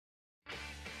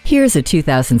Here's a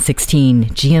 2016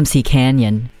 GMC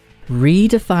Canyon.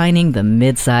 Redefining the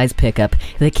midsize pickup,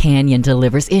 the Canyon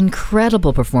delivers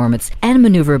incredible performance and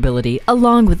maneuverability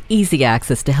along with easy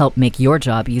access to help make your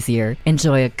job easier.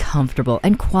 Enjoy a comfortable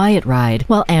and quiet ride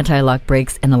while anti-lock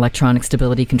brakes and electronic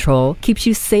stability control keeps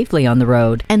you safely on the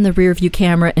road, and the rear view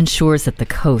camera ensures that the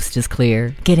coast is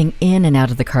clear. Getting in and out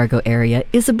of the cargo area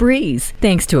is a breeze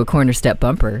thanks to a corner step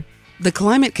bumper. The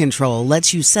climate control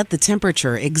lets you set the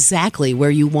temperature exactly where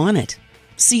you want it.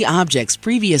 See objects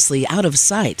previously out of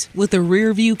sight with a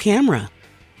rear view camera.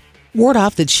 Ward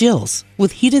off the chills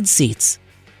with heated seats.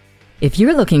 If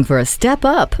you're looking for a step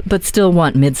up but still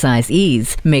want midsize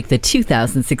ease, make the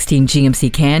 2016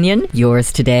 GMC Canyon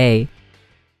yours today.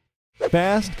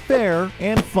 Fast, fair,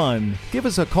 and fun. Give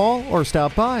us a call or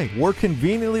stop by. We're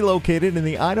conveniently located in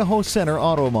the Idaho Center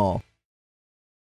Auto Mall.